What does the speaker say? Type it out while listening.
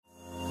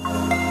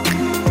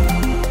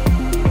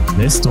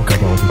Let's talk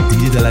about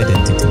digital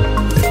identity,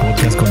 the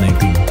podcast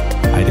connecting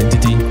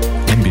identity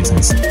and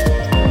business.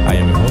 I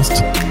am your host,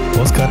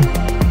 Oscar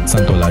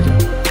Santolaya.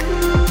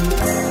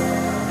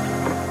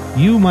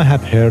 You might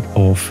have heard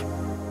of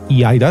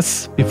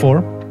eIDAS before,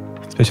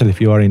 especially if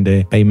you are in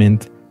the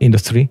payment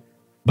industry.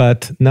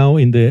 But now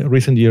in the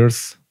recent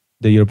years,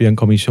 the European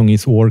Commission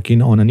is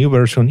working on a new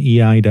version,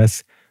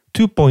 eIDAS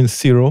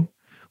 2.0.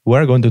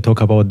 We're going to talk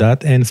about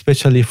that, and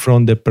especially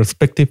from the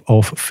perspective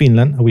of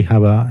Finland. We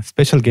have a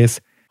special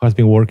guest who has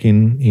been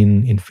working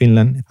in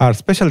Finland. Our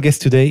special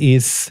guest today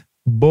is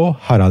Bo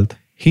Harald.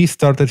 He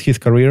started his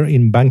career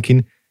in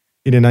banking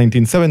in the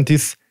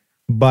 1970s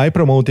by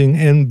promoting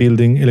and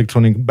building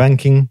electronic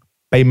banking,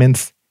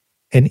 payments,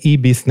 and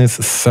e-business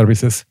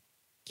services.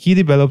 He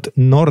developed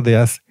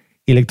Nordea's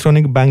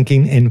electronic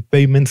banking and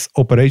payments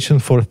operation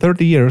for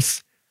 30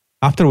 years,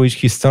 after which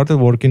he started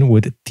working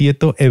with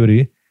Tieto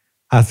Evry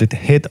as the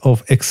head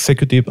of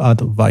executive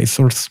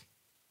advisors.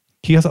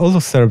 He has also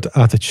served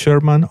as the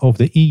chairman of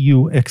the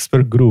EU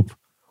expert group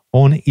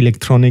on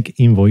electronic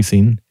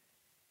invoicing,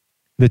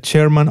 the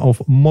chairman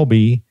of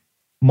MOBI,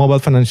 Mobile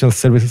Financial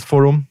Services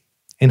Forum,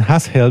 and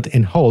has held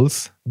and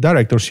holds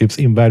directorships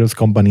in various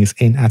companies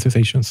and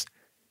associations.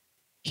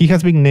 He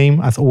has been named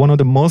as one of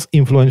the most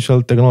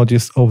influential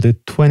technologists of the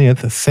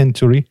 20th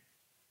century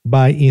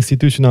by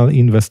Institutional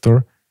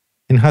Investor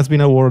and has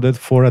been awarded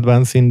for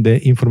advancing the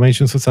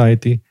information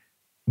society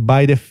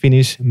by the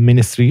Finnish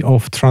Ministry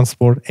of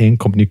Transport and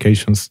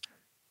Communications.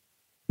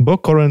 Bo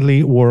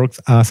currently works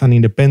as an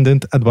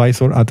independent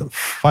advisor at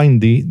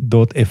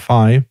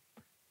Findi.fi,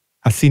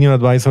 a senior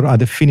advisor at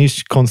the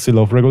Finnish Council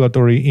of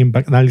Regulatory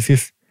Impact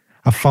Analysis,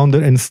 a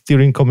founder and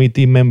steering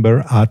committee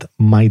member at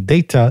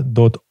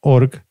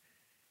mydata.org,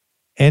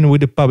 and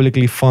with the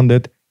publicly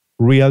funded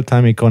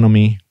Real-Time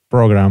Economy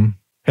program.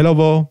 Hello,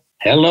 Bo.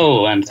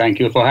 Hello, and thank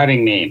you for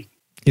having me.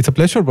 It's a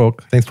pleasure, Bo.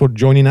 Thanks for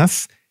joining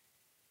us.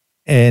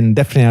 And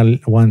definitely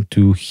I want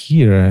to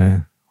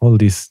hear all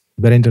these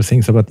very interesting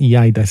things about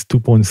eIDAS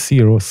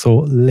 2.0. So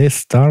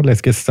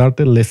let's get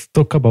started. Let's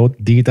talk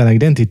about digital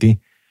identity.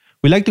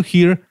 We like to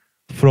hear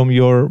from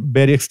your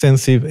very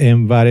extensive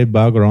and varied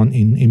background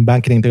in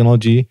banking and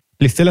technology.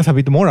 Please tell us a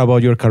bit more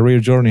about your career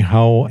journey,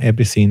 how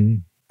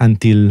everything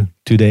until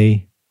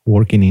today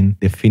working in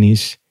the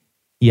Finnish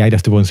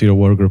eIDAS 2.0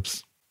 work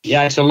groups.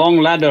 Yeah, it's a long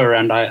ladder,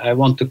 and I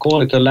want to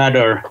call it a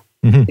ladder.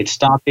 Mm-hmm. It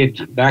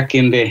started back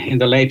in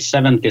the late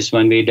 70s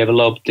when we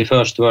developed the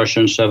first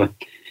versions of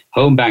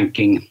home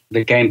banking,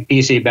 became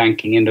PC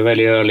banking in the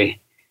very early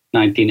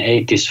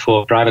 1980s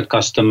for private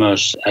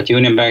customers at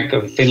Union Bank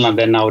of Finland,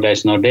 then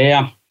nowadays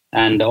Nordea,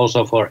 and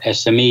also for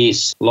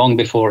SMEs long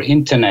before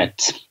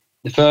internet.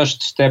 The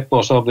first step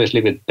was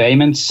obviously with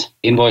payments,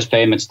 invoice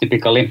payments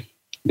typically,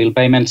 bill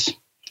payments.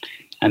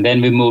 And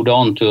then we moved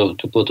on to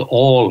put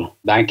all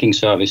banking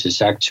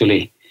services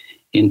actually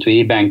into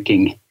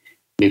e-banking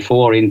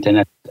before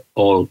internet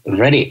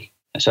already.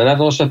 So that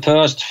was the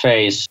first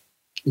phase.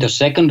 The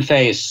second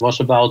phase was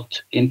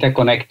about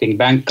interconnecting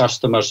bank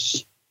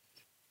customers,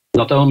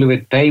 not only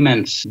with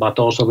payments, but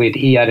also with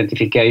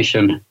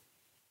e-identification,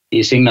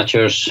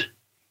 e-signatures,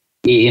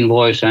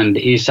 e-invoice and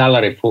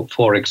e-salary,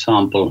 for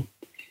example.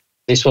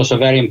 This was a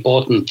very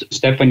important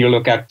step when you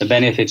look at the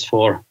benefits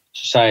for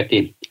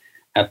society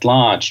at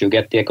large. You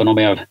get the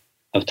economy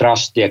of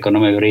trust, the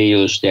economy of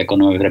reuse, the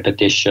economy of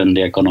repetition,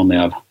 the economy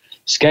of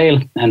scale,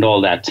 and all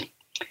that.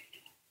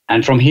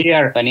 And from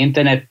here, when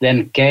internet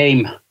then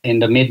came in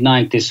the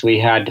mid-90s, we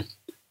had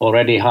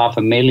already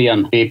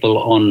 500,000 people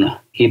on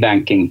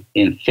e-banking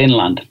in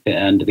Finland,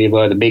 and we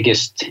were the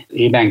biggest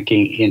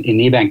e-banking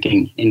in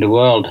e-banking in the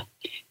world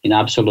in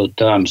absolute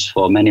terms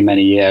for many,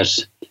 many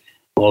years,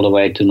 all the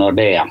way to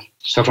Nordea.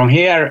 So from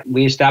here,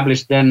 we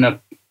established then a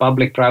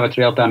public-private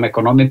real-time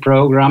economy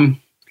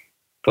program,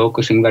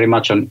 focusing very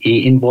much on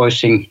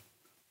e-invoicing,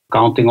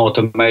 accounting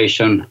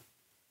automation,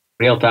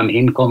 real-time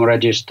income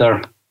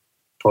register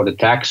for the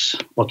tax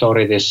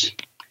authorities.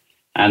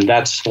 And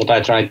that's what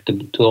I tried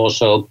to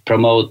also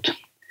promote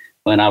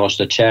when I was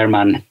the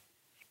chairman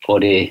for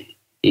the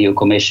EU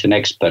Commission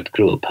expert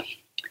group.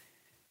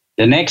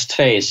 The next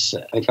phase,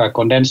 if I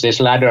condense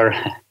this ladder,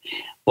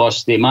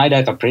 was the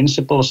MyData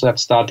principles that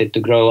started to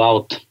grow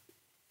out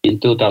in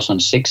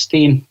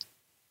 2016,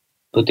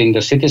 putting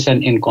the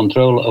citizen in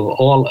control of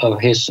all of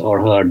his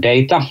or her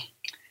data,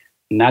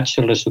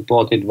 naturally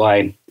supported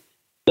by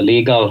the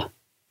legal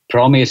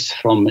promise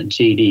from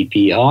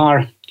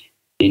GDPR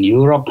in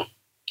Europe.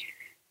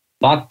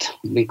 But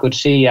we could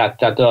see at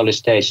that early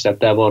stage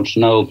that there was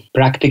no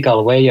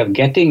practical way of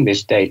getting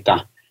this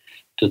data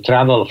to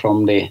travel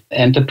from the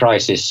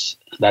enterprises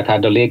that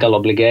had the legal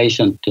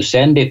obligation to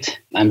send it.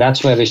 And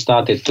that's where we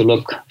started to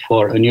look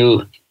for a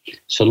new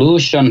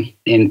solution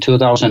in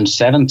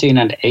 2017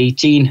 and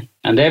 18.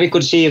 And there we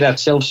could see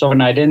that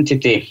self-sovereign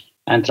identity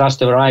and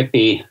trust over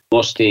IP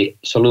was the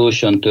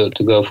solution to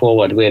go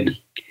forward with.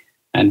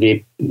 And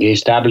we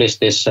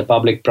established this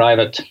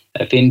public-private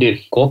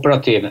Findi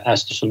cooperative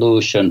as the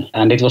solution.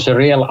 And it was a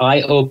real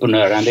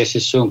eye-opener, and this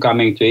is soon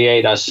coming to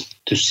eIDAS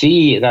to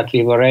see that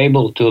we were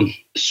able to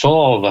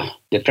solve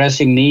the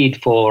pressing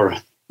need for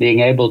being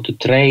able to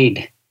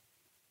trade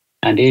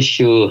and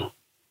issue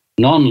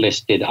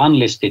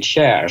unlisted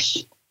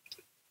shares.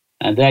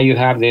 And there you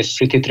have this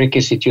pretty tricky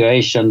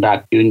situation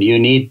that you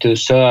need to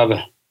serve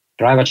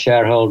private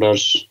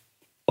shareholders,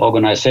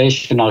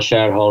 organizational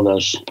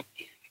shareholders,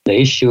 the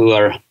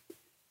issuer,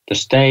 the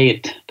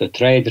state, the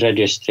trade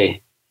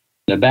registry,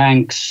 the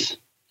banks,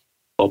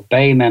 for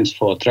payments,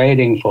 for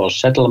trading, for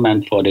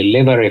settlement, for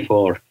delivery,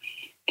 for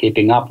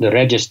keeping up the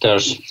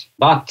registers.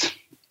 But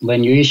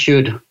when you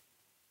issued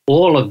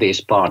all of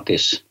these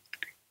parties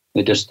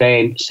with the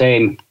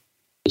same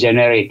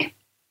generic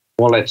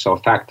wallets or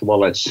fact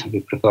wallets,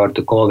 we prefer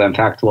to call them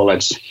fact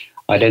wallets,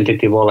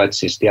 identity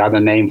wallets is the other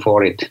name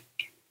for it,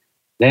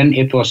 then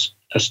it was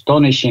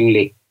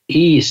astonishingly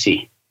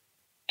easy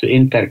to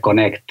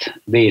interconnect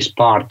these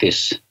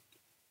parties.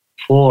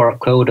 4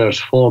 coders,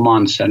 4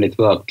 months, and it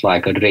worked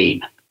like a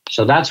dream.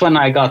 So that's when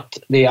I got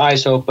the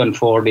eyes open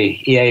for the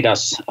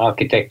eIDAS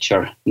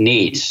architecture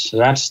needs. So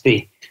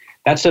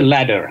that's a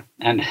ladder,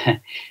 and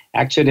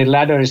actually the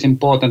ladder is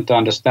important to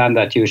understand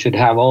that you should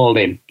have all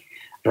the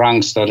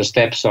rungs or the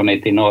steps on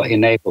it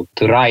enabled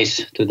to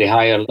rise to the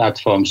higher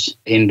platforms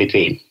in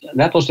between.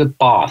 That was the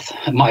path,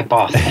 my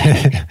path.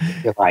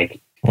 You're right.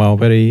 Wow,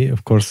 very,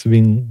 of course,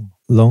 been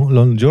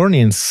long journey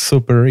and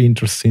super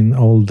interesting,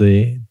 all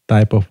the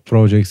type of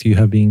projects you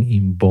have been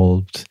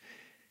involved.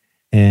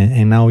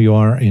 And now you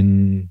are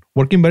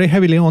working very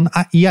heavily on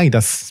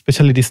eIDAS,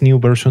 especially this new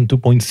version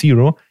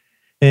 2.0.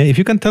 If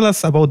you can tell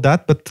us about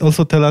that, but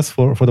also tell us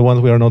for the ones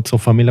we are not so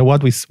familiar,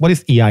 what is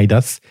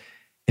eIDAS?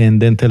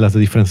 And then tell us the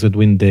difference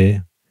between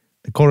the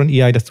current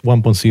eIDAS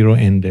 1.0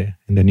 and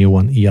the new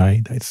one,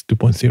 eIDAS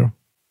 2.0.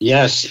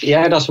 Yes,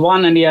 eIDAS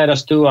 1 and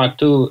eIDAS 2 are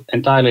two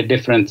entirely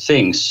different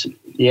things.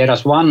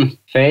 eIDAS 1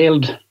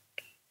 failed.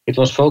 It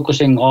was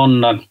focusing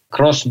on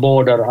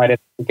cross-border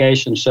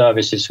identification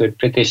services with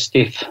pretty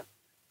stiff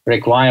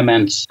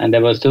requirements, and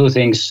there were 2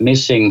 things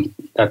missing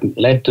that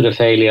led to the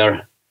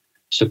failure: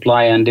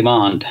 supply and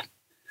demand.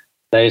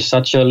 There is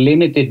such a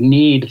limited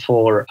need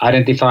for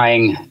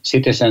identifying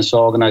citizens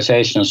or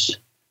organizations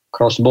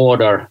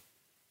cross-border,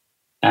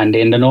 and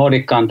in the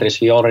Nordic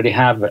countries we already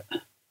have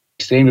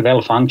extremely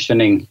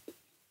well-functioning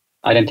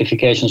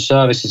identification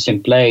services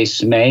in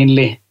place,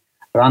 mainly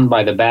run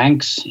by the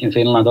banks. In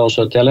Finland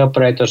also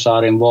teleoperators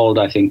are involved.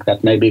 I think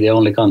that may be the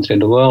only country in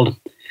the world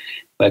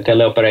where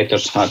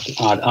teleoperators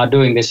are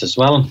doing this as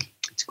well.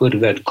 It's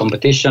good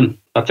competition.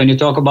 But when you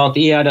talk about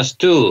eIDAS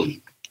 2,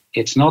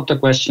 it's not a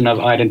question of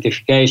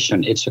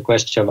identification, it's a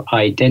question of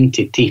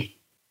identity.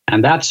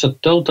 And that's a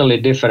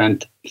totally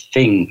different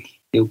thing.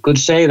 You could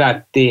say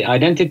that the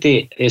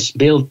identity is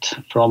built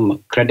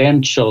from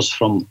credentials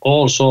from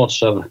all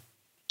sorts of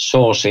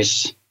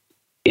sources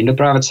in the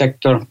private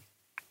sector,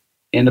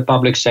 in the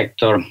public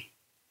sector,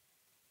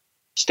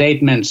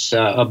 statements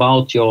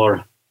about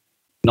your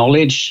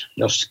knowledge,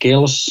 your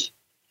skills,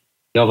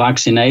 your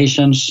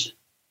vaccinations,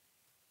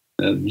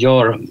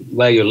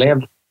 where you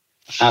live,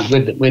 and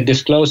with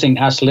disclosing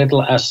as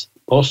little as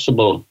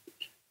possible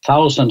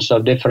thousands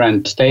of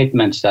different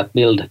statements that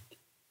build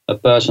a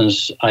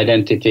person's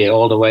identity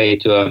all the way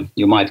to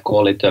you might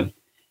call it a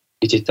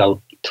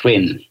digital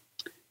twin.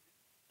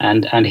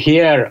 And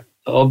here,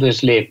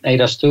 obviously,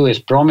 eIDAS 2 is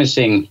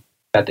promising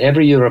that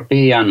every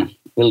European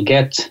will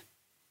get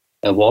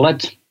a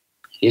wallet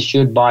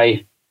issued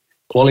by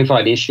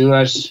qualified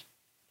issuers,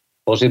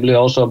 possibly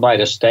also by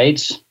the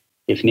states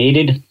if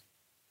needed.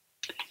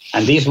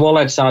 And these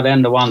wallets are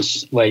then the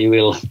ones where you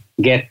will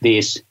get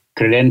these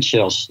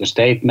credentials, the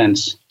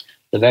statements,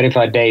 the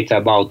verified data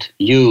about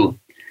you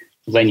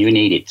when you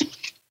need it.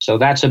 So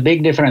that's a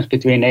big difference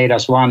between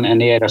eIDAS 1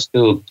 and eIDAS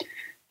 2.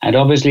 And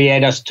obviously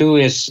eIDAS 2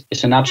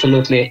 is an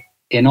absolutely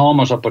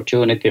enormous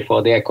opportunity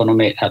for the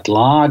economy at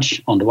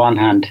large on the one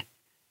hand,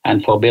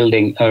 and for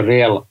building a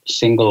real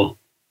single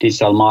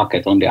digital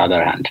market on the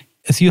other hand.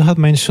 As you had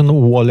mentioned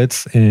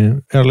wallets,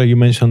 earlier you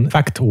mentioned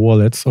fact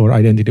wallets or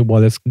identity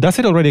wallets. Does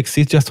it already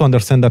exist? Just to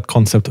understand that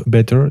concept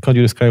better, can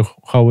you describe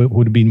how it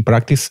would be in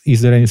practice?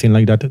 Is there anything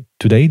like that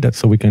today,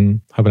 so we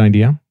can have an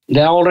idea?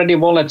 There are already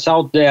wallets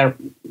out there,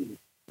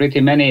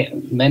 pretty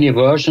many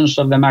versions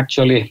of them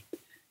actually.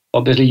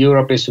 Obviously,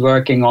 Europe is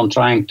working on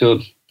trying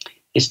to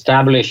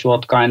establish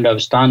what kind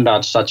of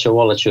standards such a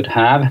wallet should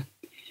have,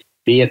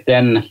 be it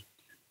then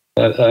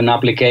an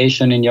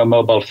application in your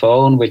mobile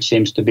phone, which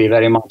seems to be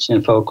very much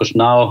in focus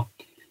now,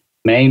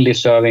 mainly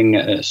serving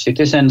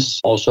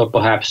citizens, also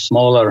perhaps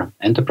smaller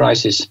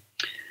enterprises.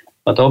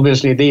 But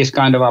obviously these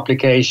kind of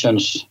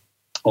applications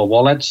or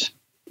wallets,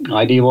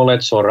 ID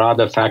wallets or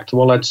rather fact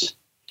wallets,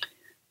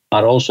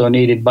 are also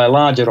needed by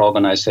larger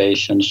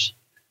organizations.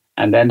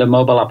 And then the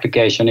mobile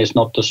application is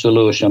not the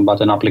solution,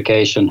 but an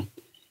application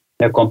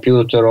in a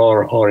computer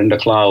or in the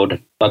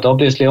cloud. But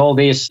obviously all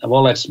these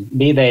wallets,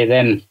 be they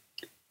then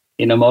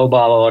in a mobile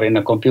or in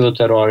a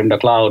computer or in the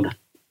cloud,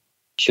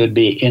 should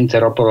be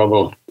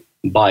interoperable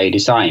by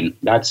design.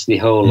 That's the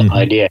whole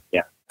idea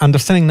here.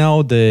 Understanding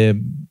now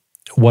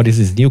what is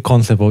this new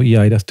concept of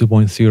eIDAS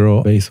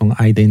 2.0 based on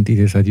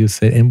identities, as you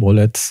said, and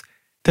wallets.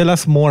 Tell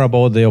us more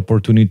about the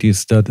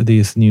opportunities that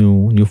this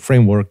new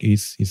framework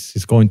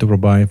is going to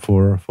provide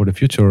for the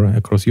future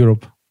across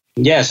Europe.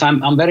 Yes,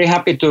 I'm very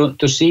happy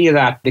to see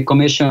that the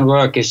Commission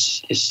work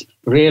is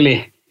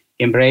really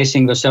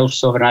embracing the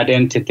self-sovereign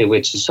identity,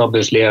 which is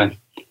obviously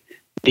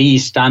the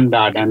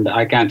standard, and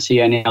I can't see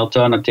any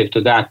alternative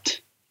to that.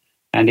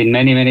 And in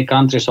many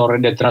countries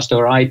already, trust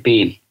over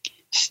IP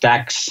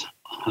stacks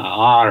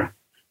are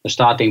the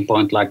starting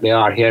point, like they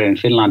are here in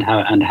Finland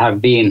and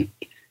have been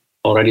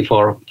already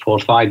for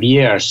 5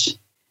 years.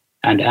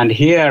 And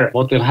here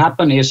what will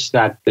happen is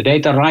that the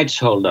data rights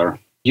holder,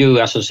 you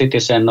as a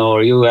citizen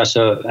or you as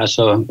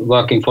a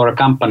working for a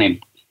company,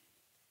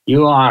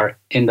 you are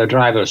in the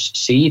driver's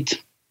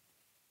seat.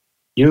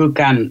 You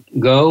can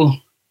go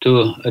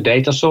to a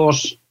data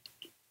source,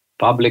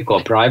 public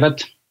or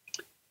private,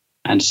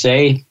 and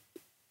say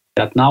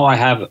that now I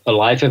have a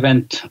life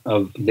event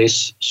of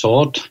this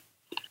sort,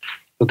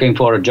 looking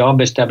for a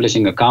job,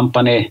 establishing a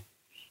company.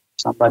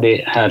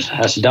 Somebody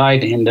has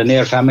died in the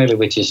near family,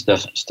 which is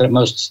the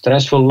most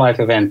stressful life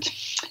event,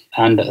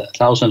 and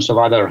thousands of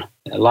other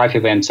life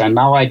events. And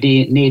now I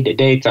need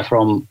data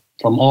from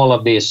all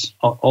of these,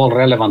 all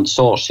relevant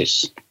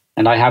sources.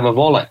 And I have a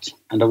wallet,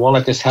 and the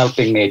wallet is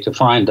helping me to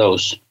find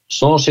those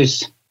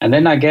sources. And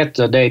then I get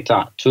the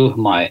data to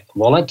my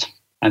wallet,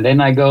 and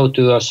then I go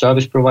to a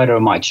service provider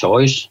of my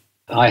choice.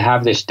 I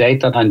have this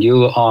data, and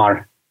you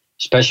are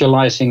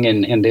specializing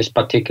in this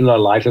particular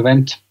life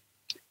event.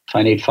 If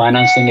I need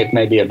financing, it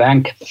may be a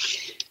bank.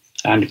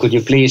 And could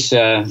you please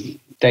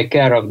take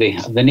care of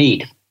the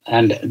need?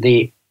 And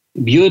the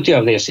beauty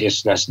of this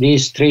is that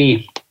these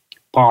three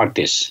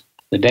parties,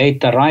 the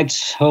data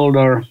rights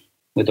holder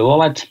with the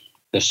wallet,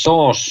 the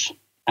source,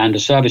 and the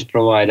service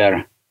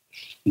provider,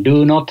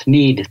 do not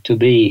need to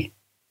be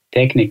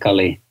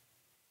technically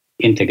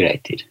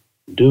integrated.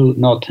 Do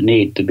not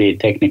need to be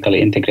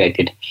technically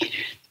integrated,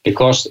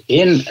 because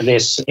in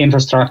this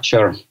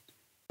infrastructure,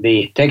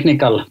 the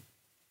technical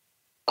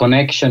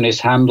connection is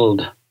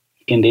handled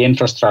in the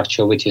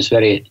infrastructure, which is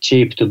very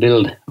cheap to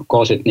build. Of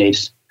course, it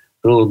needs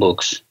rule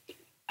books.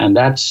 And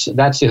that's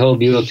the whole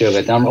beauty of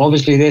it. And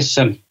obviously this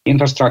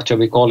infrastructure,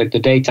 we call it the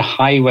data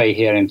highway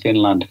here in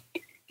Finland,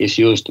 is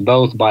used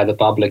both by the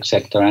public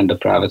sector and the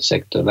private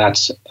sector.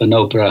 That's a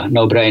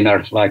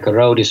no-brainer. Like a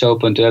road is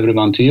open to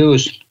everyone to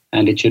use,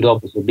 and it should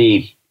obviously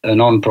be a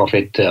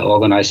non-profit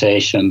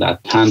organization that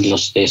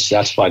handles this.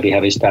 That's why we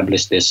have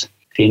established this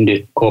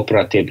Findy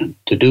cooperative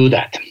to do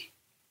that.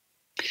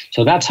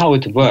 So that's how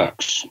it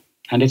works.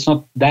 And it's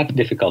not that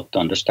difficult to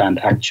understand,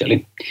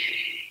 actually.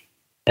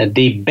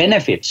 The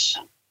benefits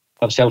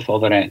of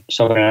self-sovereign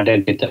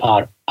identity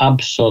are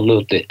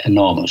absolutely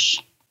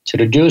enormous. It's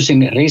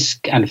reducing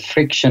risk and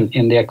friction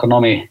in the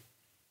economy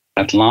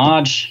at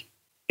large.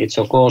 It's,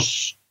 of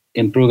course,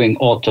 improving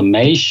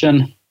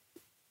automation.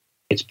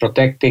 It's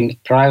protecting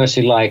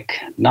privacy like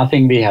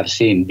nothing we have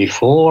seen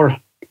before.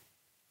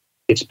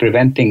 It's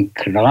preventing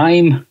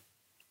crime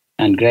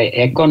and grey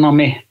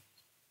economy.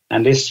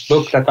 And this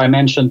book that I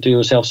mentioned to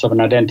you, Self-Sovereign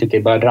Identity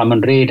by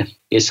Drummond Reed,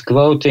 is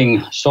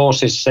quoting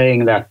sources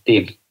saying that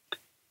the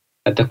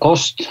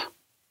cost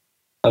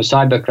of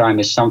cybercrime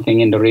is something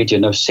in the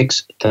region of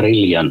 $6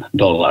 trillion.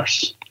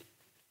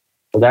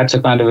 So that's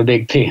a kind of a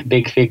big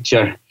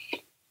picture.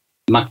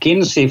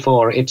 McKinsey,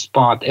 for its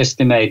part,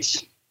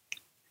 estimates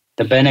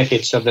the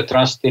benefits of the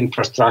trust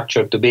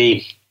infrastructure to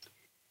be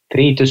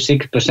 3 to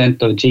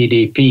 6% of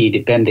GDP,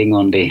 depending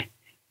on the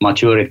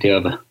maturity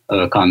of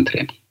a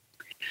country.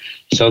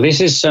 So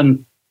this is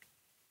an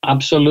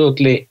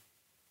absolutely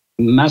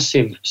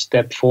massive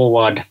step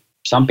forward.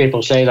 Some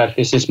people say that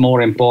this is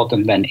more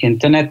important than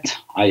internet.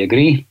 I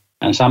agree.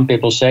 And some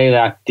people say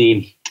that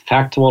the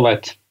fact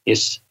wallet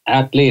is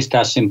at least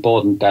as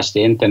important as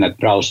the internet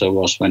browser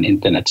was when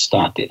internet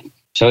started.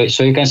 So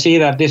you can see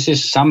that this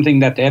is something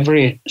that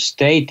every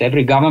state,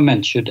 every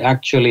government should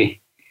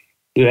actually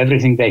do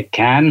everything they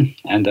can,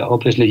 and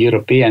obviously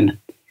European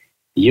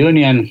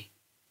Union,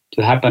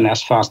 to happen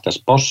as fast as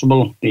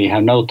possible. We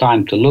have no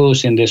time to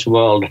lose in this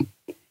world,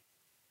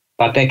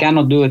 but they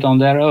cannot do it on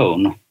their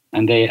own.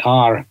 And the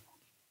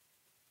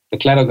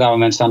clever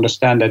governments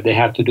understand that they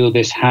have to do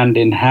this hand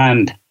in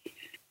hand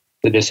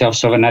with the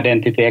self-sovereign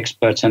identity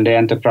experts and the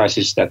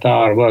enterprises that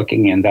are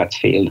working in that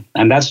field.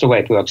 And that's the way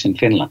it works in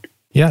Finland.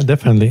 Yeah,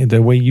 definitely.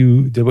 The way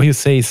you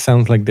say it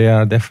sounds like there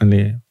are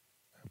definitely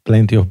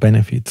plenty of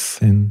benefits.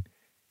 And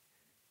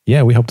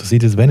yeah, we hope to see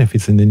these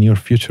benefits in the near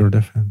future,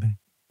 definitely.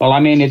 Well, I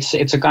mean, it's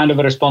a kind of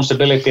a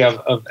responsibility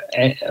of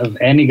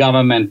any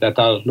government that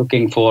are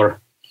looking for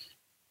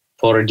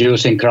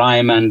reducing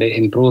crime and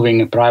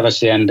improving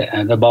privacy and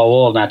above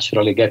all,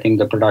 naturally, getting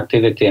the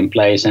productivity in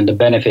place and the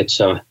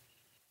benefits of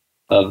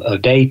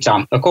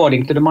data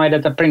according to the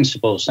MyData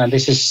principles. And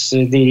this is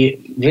the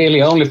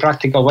really only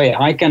practical way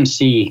I can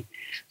see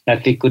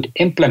that we could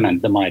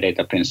implement the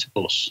MyData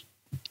principles,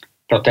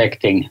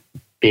 protecting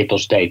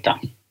people's data.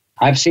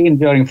 I've seen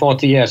during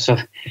 40 years of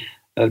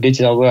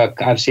digital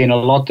work, I've seen a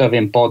lot of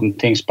important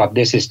things, but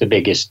this is the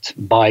biggest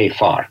by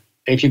far.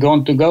 if you're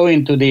going to go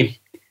into the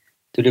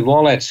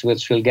wallets,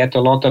 which will get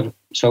a lot of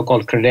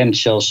so-called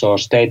credentials or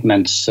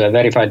statements,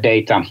 verified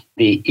data,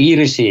 the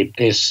e-receipt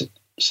is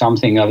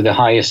something of the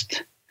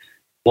highest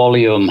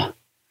volume,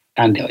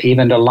 and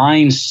even the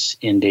lines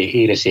in the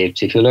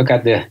e-receipts. If you look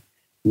at the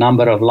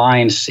number of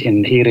lines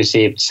in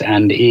e-receipts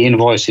and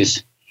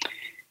e-invoices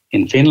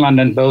in Finland,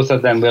 and both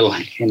of them will,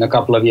 in a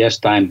couple of years'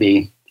 time,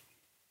 be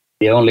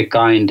the only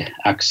kind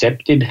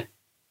accepted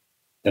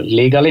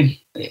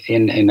legally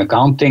in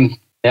accounting.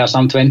 There are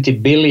some 20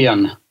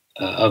 billion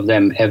of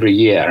them every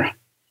year.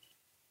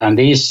 And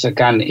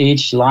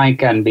each line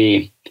can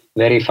be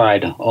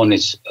verified on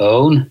its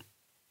own.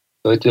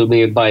 So it will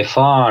be by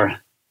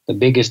far the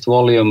biggest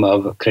volume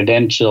of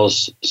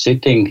credentials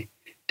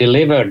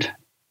delivered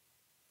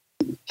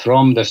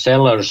from the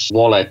seller's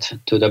wallet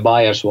to the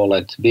buyer's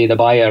wallet, be the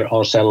buyer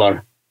or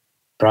seller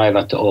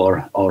private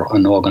or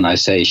an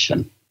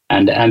organization.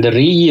 And the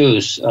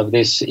reuse of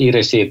this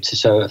e-receipt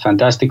is a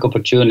fantastic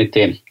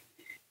opportunity.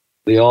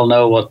 We all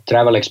know what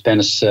travel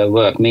expense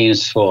work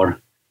means for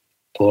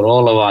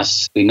all of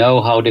us. We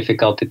know how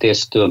difficult it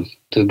is to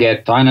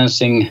get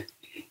financing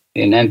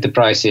in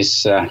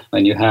enterprises.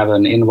 When you have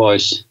an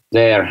invoice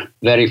there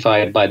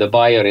verified by the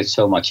buyer, it's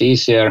so much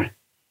easier.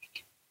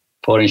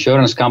 For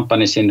insurance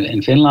companies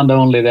in Finland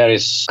only, there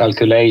is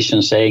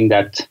calculation saying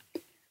that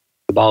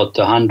about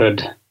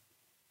 100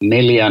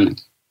 million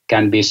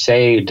can be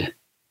saved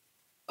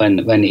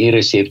when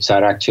e-receipts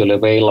are actually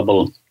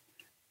available.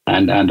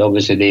 And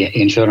obviously the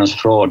insurance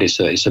fraud is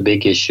a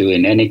big issue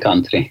in any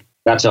country.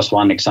 That's just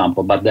one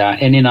example, but there are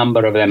any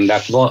number of them.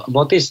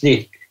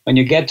 When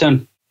you get a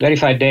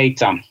verified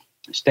data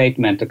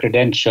statement, a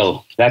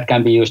credential, that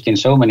can be used in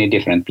so many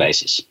different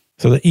places.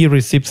 So the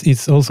e-receipts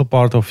is also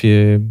part of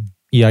eIDAS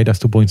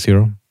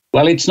 2.0?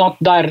 Well, it's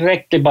not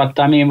directly, but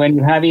I mean, when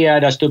you have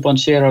eIDAS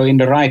 2.0 in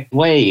the right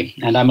way,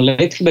 and I'm a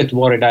little bit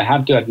worried, I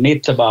have to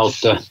admit,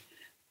 about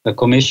the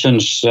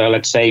Commission's,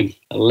 let's say,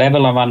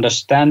 level of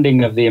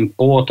understanding of the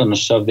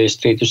importance of this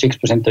 3 to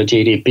 6% of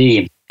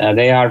GDP.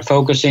 They are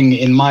focusing,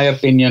 in my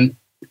opinion,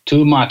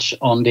 too much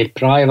on the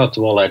private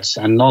wallets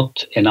and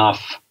not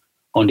enough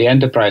on the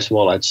enterprise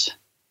wallets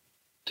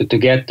to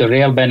get the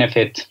real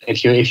benefit.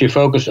 If you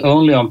focus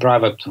only on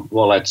private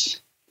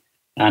wallets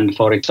and,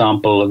 for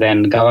example,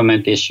 then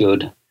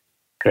government-issued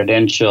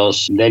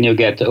credentials, then you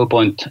get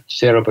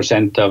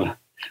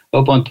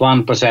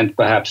 0.1%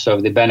 perhaps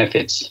of the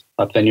benefits.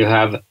 But when you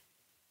have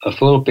a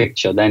full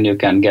picture, then you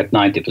can get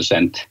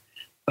 90%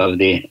 of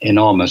the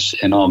enormous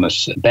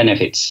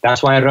benefits.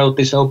 That's why I wrote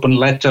this open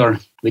letter,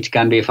 which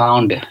can be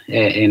found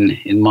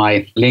in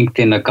my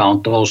LinkedIn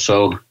account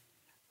also,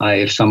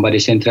 if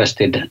somebody's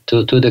interested,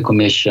 to the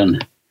Commission,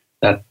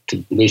 that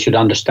we should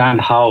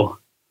understand how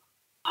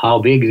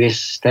big this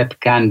step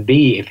can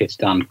be if it's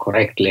done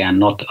correctly, and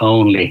not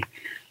only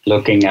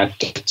looking at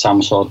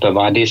some sort of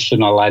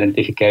additional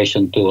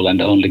identification tool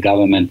and only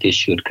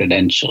government-issued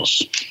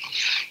credentials.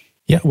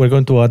 Yeah, we're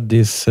going to add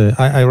this.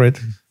 I read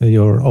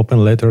your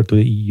open letter to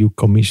the EU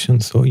Commission,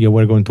 so yeah,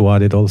 we're going to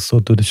add it also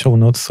to the show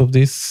notes of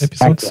this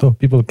episode, so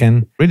people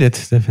can read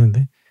it,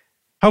 definitely.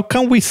 How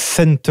can we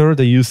center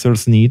the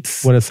user's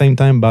needs while at the same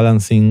time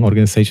balancing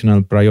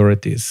organizational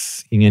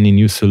priorities in any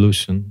new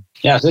solution?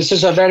 Yes, this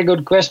is a very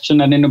good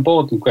question and an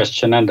important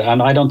question, and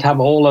I don't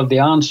have all of the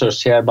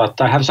answers here, but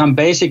I have some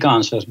basic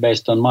answers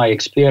based on my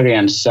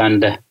experience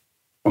and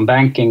from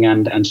banking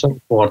and so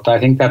forth. I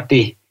think that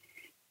the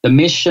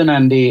mission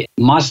and the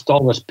must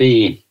always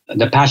be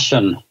the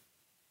passion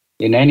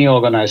in any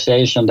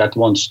organization that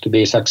wants to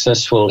be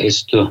successful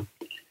is to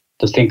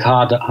think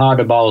hard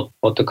about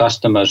what the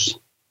customers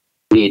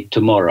need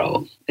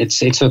tomorrow.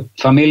 It's a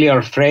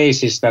familiar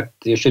phrase, is that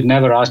you should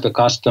never ask the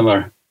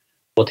customer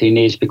what he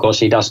needs because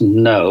he doesn't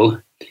know.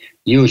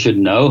 You should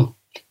know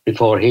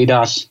before he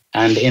does.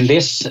 And in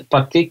this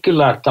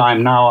particular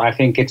time now, I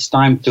think it's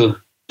time to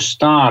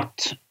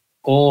start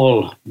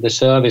all the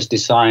service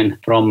design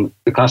from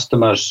the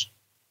customer's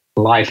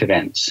life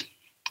events.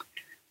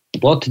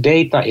 What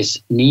data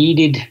is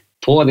needed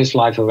for this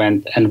life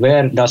event and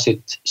where does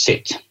it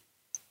sit?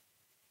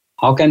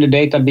 How can the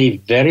data be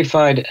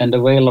verified and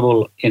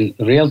available in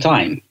real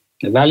time?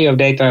 The value of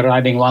data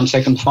arriving 1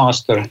 second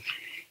faster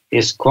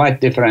is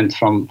quite different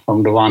from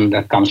the one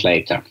that comes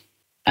later.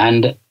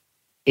 And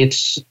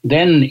it's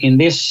then in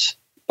this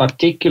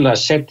particular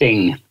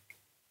setting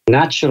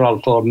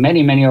natural for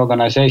many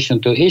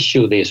organizations to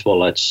issue these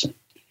wallets,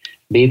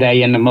 be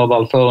they in a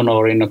mobile phone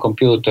or in a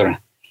computer,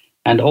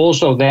 and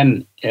also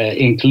then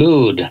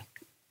include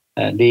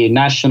the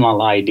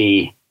national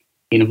ID,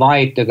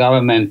 invite the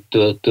government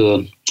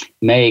to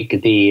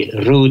make the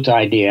root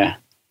ID,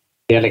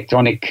 the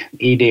electronic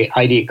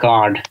ID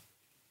card,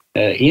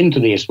 into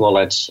these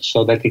wallets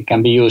so that it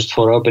can be used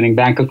for opening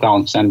bank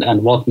accounts and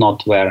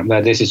whatnot,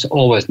 where this is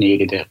always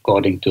needed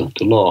according to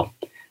law,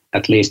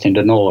 at least in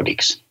the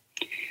Nordics.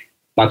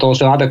 But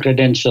also other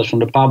credentials from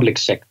the public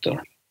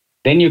sector.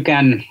 Then you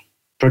can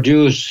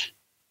produce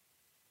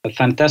a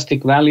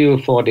fantastic value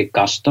for the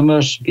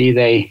customers, be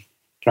they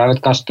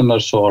private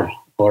customers or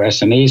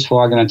SMEs,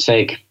 for argument's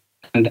sake.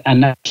 and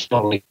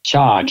naturally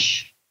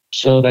charge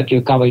so that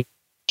you cover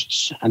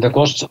costs. And the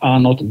costs are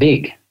not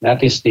big.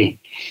 That is the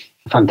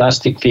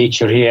fantastic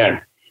feature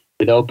here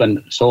with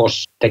open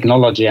source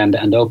technology and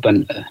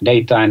open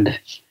data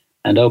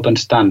and open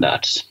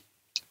standards.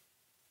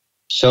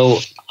 So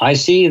I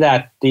see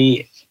that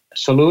the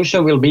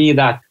solution will be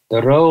that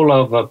the role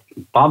of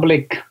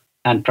public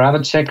and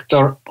private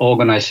sector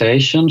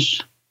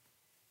organizations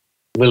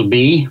will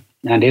be,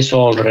 and is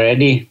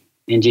already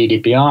in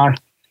GDPR,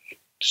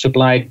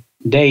 supply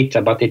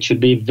data, but it should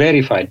be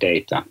verified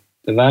data.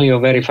 The value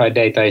of verified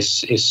data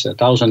is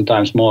 1,000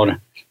 times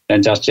more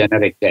than just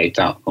generic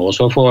data,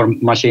 also for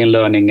machine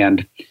learning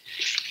and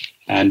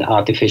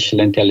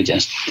artificial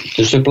intelligence.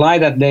 To supply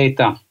that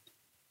data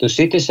to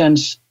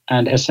citizens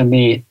and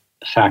SME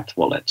fact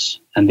wallets.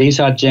 And these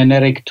are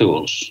generic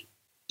tools,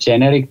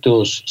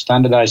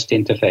 standardized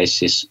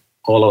interfaces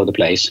all over the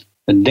place.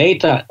 The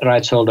data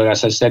rights holder,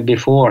 as I said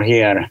before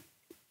here,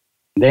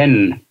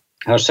 then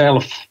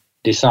herself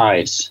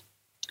decides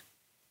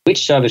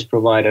which service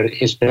provider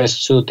is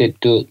best suited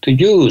to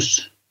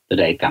use the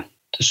data,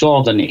 to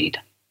solve the need.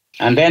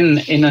 And then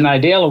in an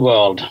ideal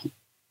world,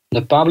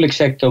 the public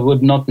sector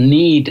would not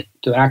need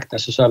to act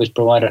as a service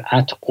provider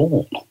at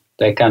all.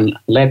 They can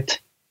let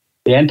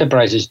the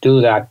enterprises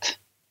do that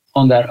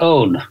on their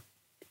own,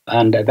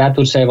 and that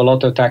would save a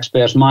lot of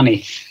taxpayers'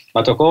 money.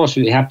 But of course,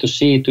 we have to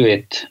see to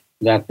it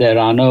that there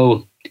are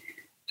no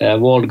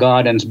walled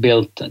gardens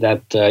built,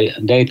 that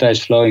data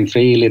is flowing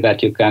freely,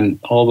 that you can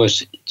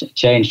always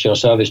change your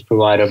service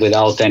provider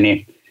without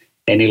any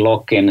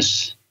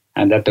lock-ins,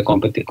 and that the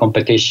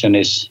competition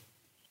is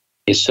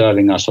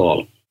serving us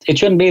all. It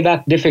shouldn't be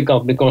that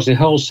difficult because the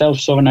whole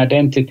self-sovereign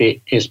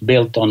identity is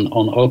built on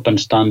open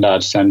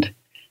standards and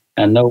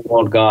no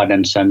walled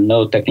gardens and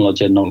no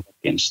technology, no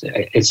lock-ins.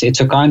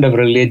 It's a kind of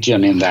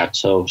religion in that.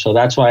 So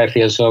that's why I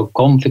feel so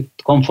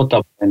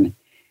comfortable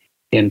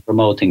in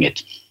promoting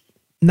it.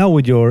 Now,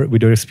 with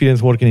your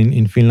experience working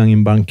in Finland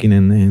in banking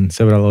and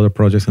several other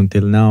projects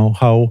until now,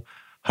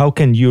 how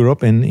can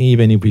Europe, and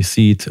even if we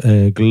see it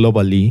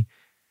globally,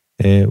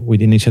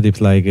 with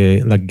initiatives like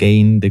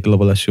GAIN, the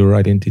Global Assured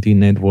Identity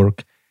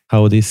Network,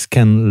 how this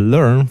can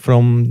learn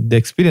from the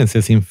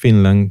experiences in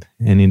Finland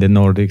and in the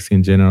Nordics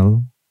in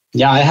general?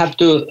 Yeah, I have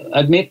to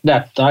admit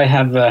that I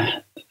have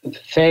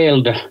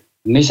failed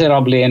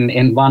miserably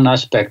in one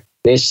aspect.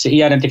 This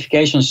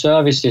e-identification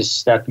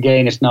services that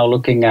GAIN is now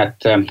looking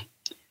at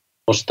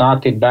was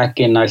started back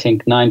in, I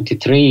think,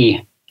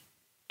 93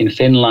 in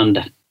Finland.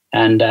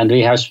 And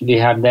we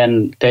have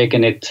then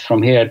taken it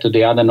from here to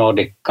the other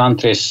Nordic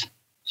countries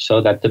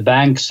so that the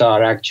banks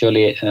are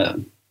actually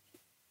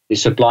the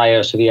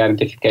suppliers of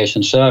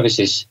e-identification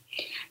services.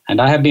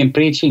 And I have been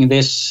preaching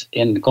this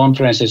in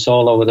conferences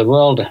all over the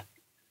world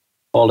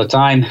all the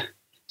time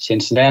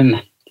since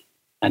then.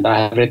 And I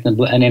have written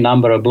any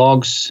number of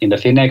blogs in the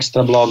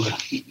FinExtra blog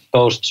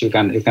posts. You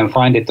can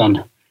find it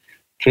on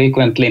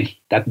frequently,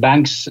 that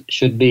banks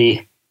should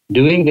be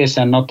doing this,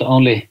 and not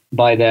only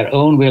by their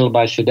own will,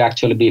 but should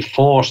actually be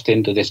forced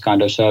into this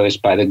kind of service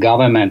by the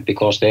government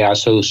because they are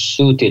so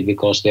suited,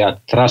 because they are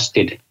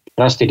trusted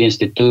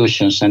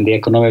institutions, and the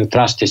economic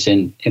trust is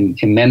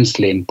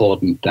immensely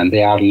important, and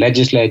they are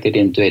legislated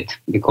into it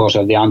because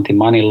of the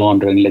anti-money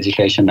laundering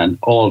legislation and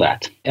all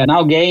that. And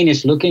now GAIN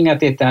is looking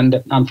at it,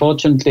 and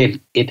unfortunately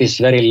it is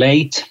very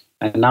late.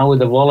 And now with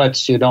the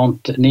wallets, you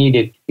don't need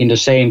it in the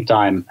same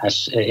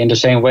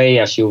way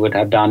as you would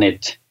have done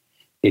it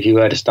if you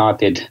had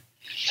started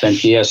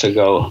 25 years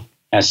ago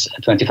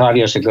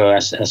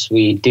as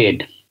we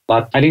did.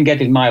 But I didn't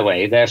get it my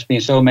way. There's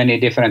been so many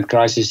different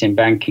crises in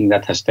banking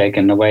that has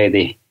taken away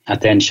the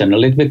attention. A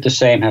little bit the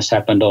same has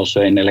happened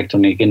also in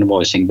electronic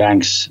invoicing.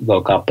 Banks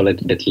woke up a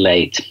little bit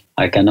late.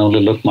 I can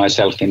only look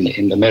myself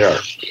in the mirror.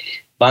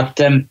 But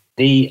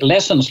the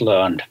lessons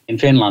learned in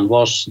Finland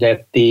was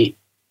that the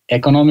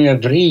economy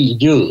of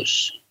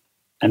reuse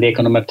and the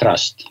economy of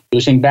trust,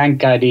 using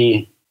bank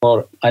ID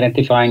for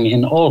identifying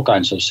in all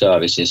kinds of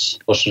services,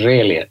 was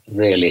really,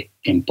 really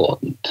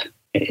important.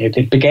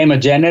 It became a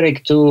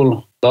generic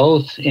tool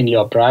both in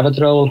your private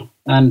role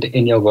and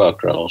in your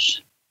work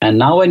roles. And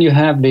now when you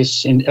have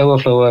this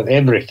overflow of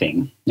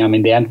everything, I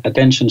mean, the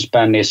attention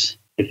span is,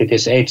 if it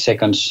is 8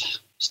 seconds,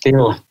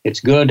 still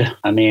it's good.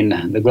 I mean,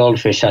 the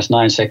goldfish has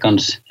 9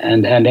 seconds,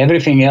 and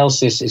everything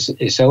else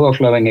is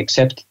overflowing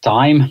except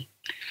time.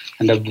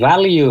 And the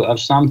value of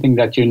something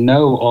that you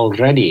know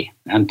already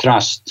and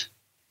trust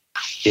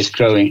is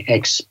growing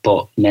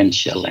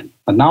exponentially.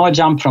 But now I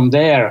jump from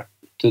there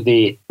to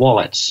the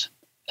wallets.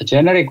 A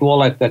generic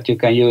wallet that you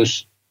can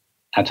use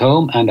at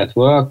home and at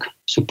work,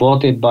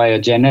 supported by a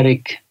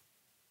generic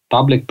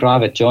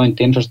public-private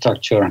joint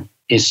infrastructure,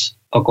 is,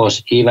 of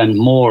course, even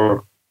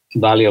more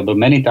valuable,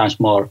 many times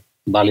more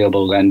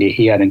valuable than the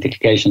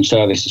e-identification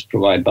services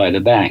provided by the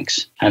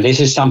banks. And this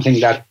is something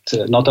that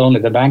not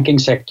only the banking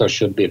sector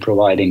should be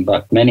providing,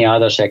 but many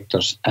other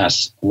sectors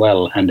as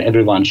well, and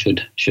everyone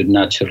should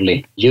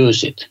naturally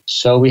use it.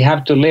 So we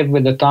have to live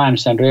with the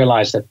times and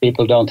realize that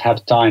people don't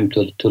have time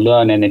to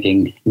learn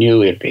anything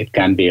new if it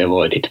can be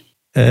avoided.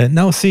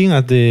 Now, seeing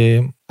at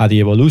the at the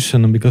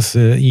evolution, because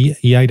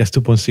eIDAS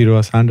 2.0,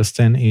 as I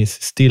understand, is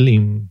still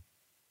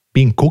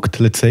being cooked,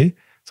 let's say.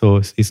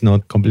 So it's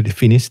not completely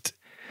finished.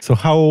 So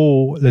how,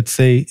 let's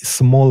say,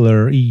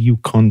 smaller EU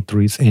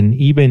countries and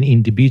even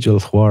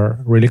individuals who are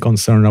really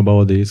concerned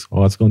about this,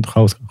 how it's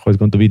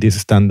going to be this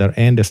standard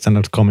and the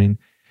standards coming,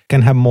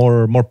 can have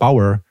more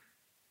power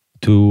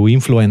to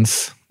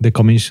influence the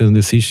Commission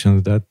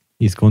decisions that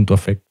is going to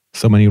affect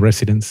so many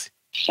residents?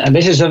 And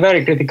this is a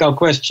very critical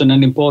question,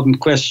 an important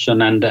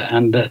question. And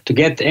to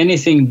get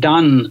anything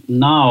done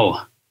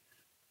now,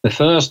 the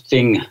first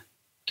thing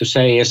to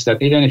say is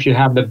that even if you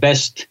have the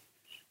best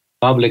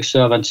public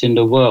servants in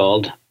the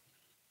world,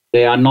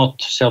 they are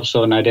not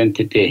self-sovereign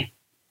identity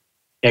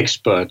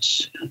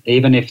experts.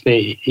 Even if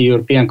the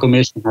European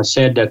Commission has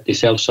said that the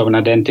self-sovereign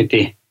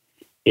identity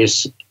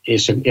is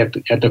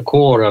at the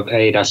core of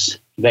eIDAS,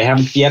 they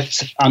haven't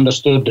yet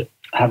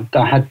have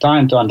had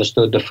time to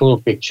understand the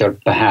full picture,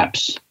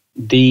 perhaps.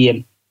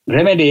 The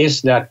remedy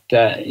is that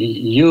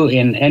you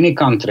in any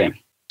country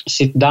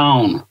sit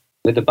down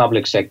with the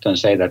public sector and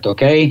say that,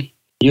 okay,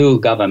 you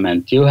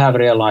government, you have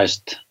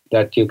realized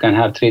that you can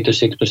have 3 to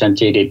 6%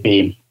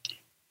 GDP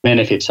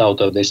benefits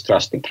out of this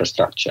trust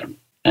infrastructure.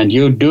 And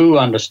you do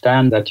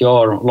understand that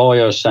your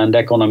lawyers and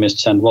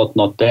economists and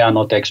whatnot, they are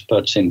not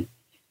experts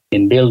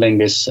in building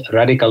this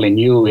radically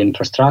new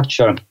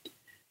infrastructure.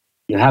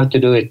 You have to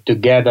do it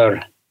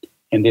together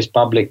in this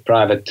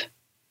public-private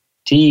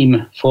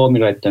team,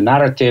 formulate the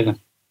narrative,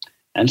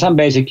 and some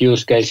basic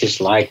use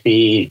cases like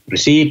the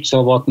receipts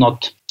or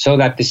whatnot, so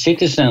that the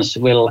citizens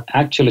will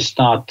actually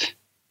start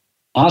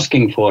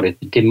asking for it,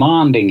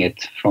 demanding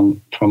it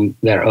from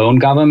their own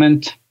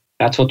government.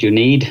 That's what you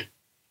need.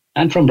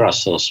 And from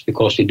Brussels,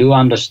 because we do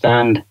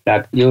understand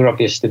that Europe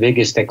is the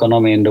biggest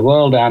economy in the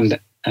world, and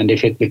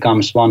if it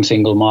becomes one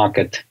single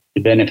market,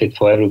 the benefit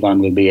for everyone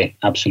will be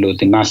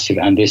absolutely massive.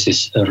 And this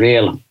is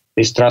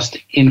this trust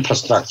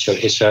infrastructure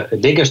is a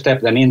bigger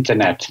step than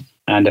internet,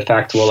 and the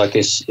fact wallet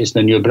is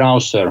the new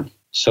browser.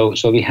 So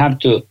we have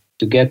to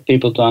get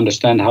people to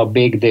understand how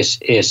big this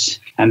is.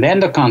 And then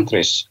the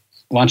countries,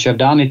 once you've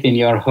done it in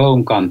your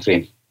home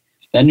country,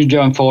 then you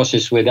join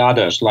forces with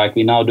others, like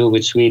we now do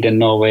with Sweden,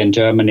 Norway, and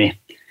Germany,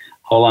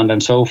 Holland,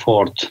 and so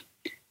forth,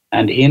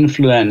 and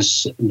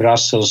influence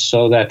Brussels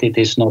so that it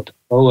is not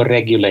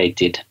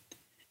over-regulated,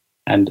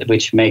 and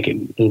which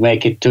will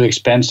make it too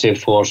expensive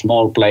for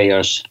small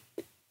players,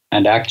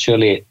 and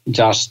actually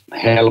just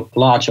help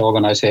large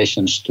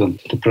organizations to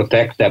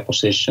protect their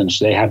positions.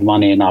 They have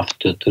money enough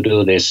to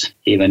do this,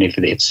 even if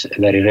it's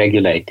very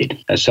regulated.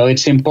 So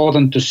it's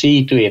important to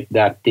see to it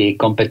that the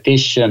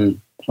competition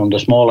from the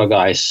smaller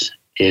guys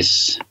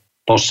is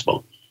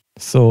possible.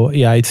 So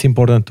yeah, it's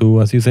important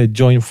to, as you say,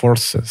 join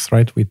forces,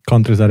 right, with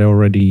countries and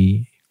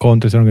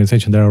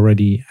organizations that are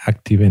already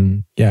active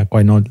and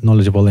quite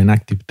knowledgeable and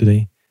active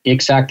today.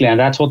 Exactly, and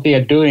that's what we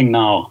are doing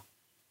now.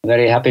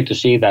 Very happy to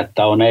see that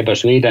our neighbor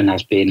Sweden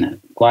has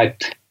been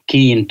quite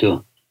keen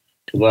to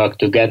work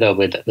together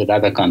with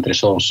other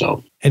countries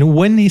also. And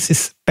when is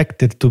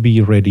expected to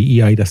be ready,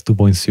 eIDAS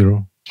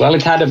 2.0? Well,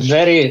 it had a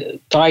very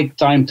tight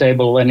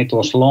timetable when it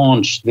was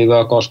launched. We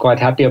were, of course, quite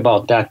happy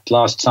about that.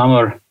 Last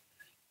summer,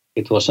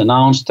 it was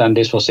announced, and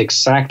this was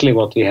exactly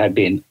what we had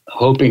been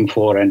hoping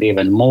for and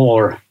even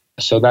more.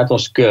 So that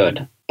was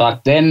good.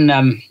 But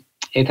then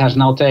it has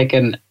now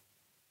taken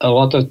a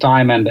lot of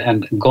time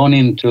and gone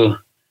into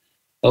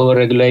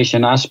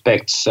over-regulation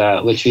aspects,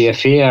 which we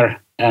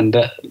fear, and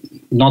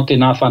not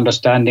enough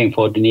understanding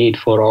for the need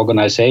for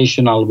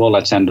organizational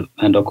wallets and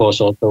of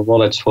course also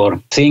wallets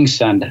for things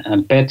and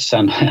pets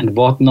and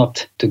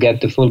whatnot to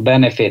get the full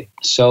benefit.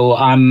 So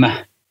I'm,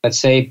 let's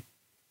say,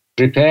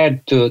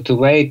 prepared to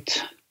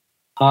wait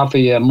half a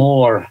year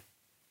more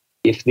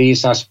if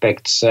these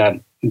aspects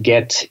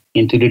get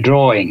into the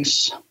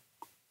drawings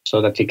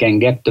so that we can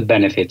get the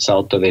benefits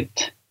out of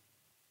it,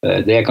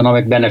 the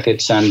economic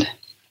benefits and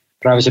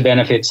privacy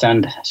benefits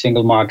and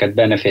single market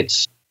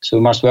benefits. So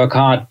we must work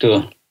hard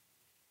to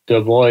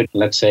avoid,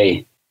 let's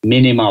say,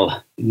 minimal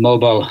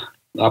mobile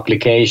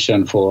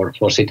application for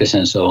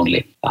citizens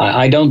only.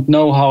 I don't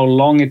know how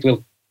long it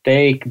will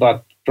take,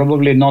 but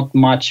probably not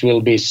much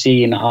will be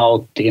seen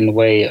out in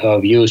way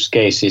of use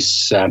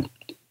cases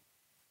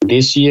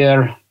this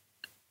year.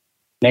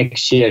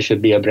 Next year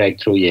should be a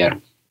breakthrough year.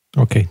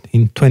 Okay,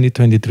 in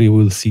 2023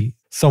 we'll see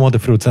some of the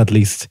fruits at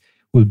least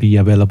will be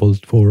available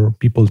for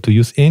people to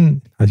use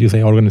in, as you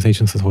say,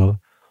 organizations as well,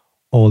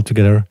 all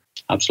together.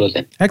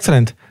 Absolutely.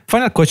 Excellent.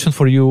 Final question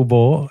for you,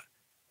 Bo.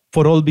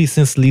 For all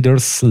business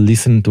leaders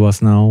listening to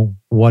us now,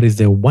 what is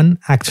the one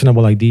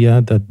actionable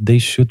idea that they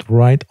should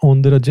write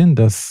on their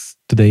agendas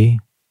today?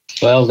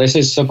 Well, this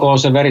is, of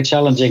course, a very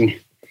challenging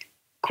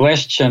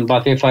question,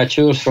 but if I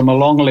choose from a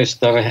long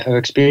list of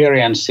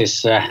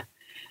experiences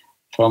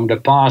from the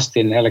past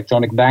in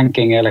electronic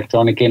banking,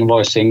 electronic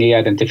invoicing,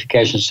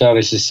 e-identification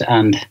services,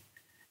 and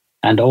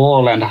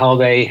how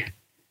they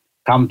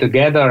come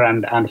together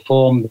and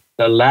form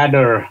the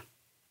ladder.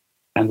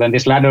 And when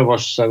this ladder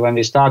was, when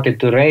we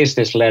started to raise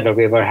this ladder,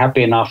 we were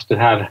happy enough to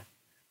have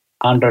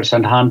hundreds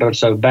and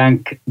hundreds of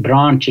bank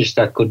branches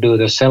that could do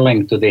the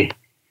selling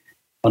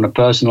on a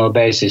personal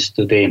basis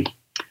to the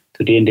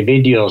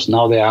individuals.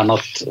 Now there are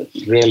not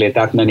really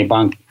that many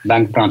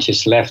bank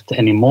branches left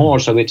anymore.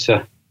 So it's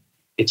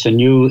a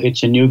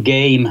new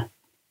game.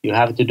 You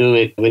have to do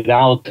it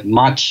without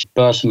much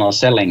personal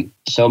selling.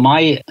 So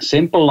my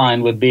simple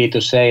line would be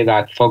to say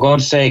that, for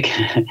God's sake,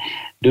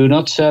 do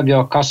not serve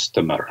your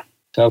customer.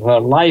 Serve a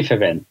live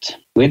event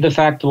with the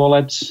fact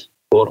wallets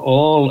for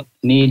all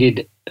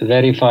needed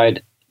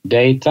verified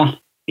data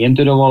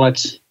into the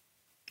wallets.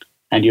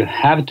 And you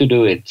have to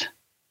do it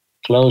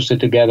closely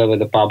together with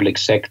the public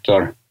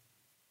sector.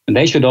 And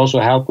they should also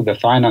help with the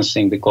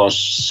financing, because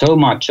so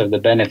much of the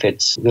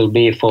benefits will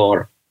be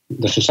for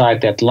the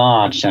society at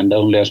large and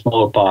only a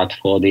small part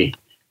for the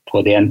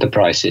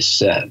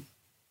enterprises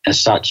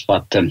as such.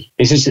 But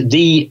this is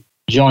the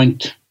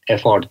joint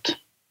effort,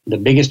 the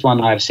biggest one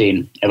I've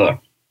seen ever.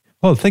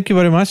 Well, thank you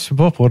very much,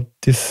 Bo, for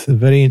this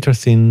very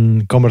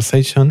interesting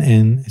conversation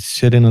and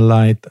shedding a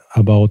light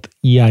about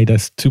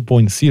eIDAS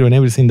 2.0 and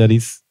everything that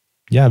is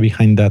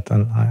behind that.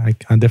 I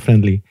can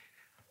definitely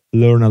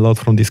learn a lot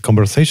from this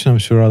conversation. I'm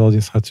sure our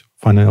audience had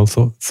find it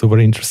also so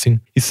very interesting.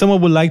 If someone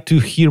would like to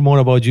hear more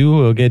about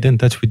you or get in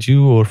touch with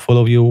you or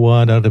follow you,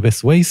 what are the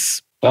best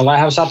ways? Well, I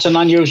have such an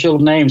unusual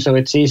name, so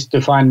it's easy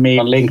to find me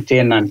on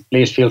LinkedIn, and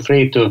please feel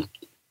free to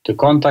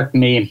contact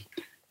me.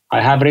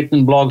 I have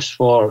written blogs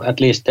for at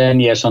least 10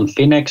 years on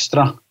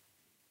Finextra.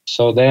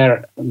 So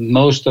there,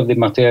 most of the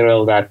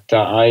material that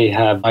I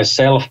have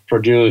myself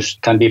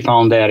produced can be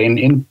found there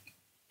in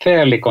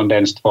fairly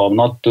condensed form,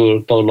 not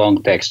too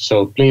long text.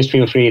 So please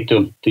feel free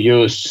to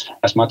use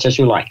as much as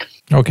you like.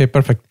 Okay,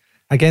 perfect.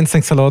 Again,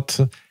 thanks a lot,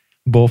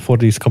 Bo, for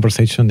this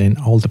conversation, and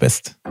all the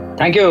best.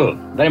 Thank you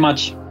very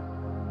much.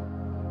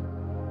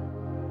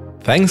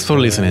 Thanks for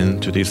listening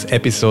to this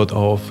episode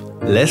of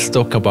Let's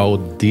Talk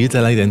About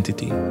Digital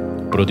Identity,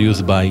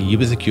 produced by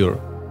UBSecure.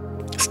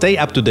 Stay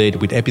up to date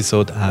with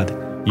episodes at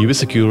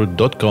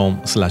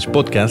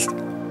ubsecure.com/podcast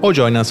or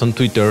join us on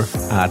Twitter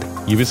at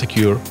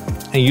ubsecure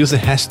and use the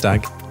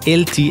hashtag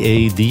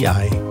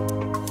LTADI.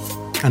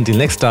 Until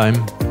next time,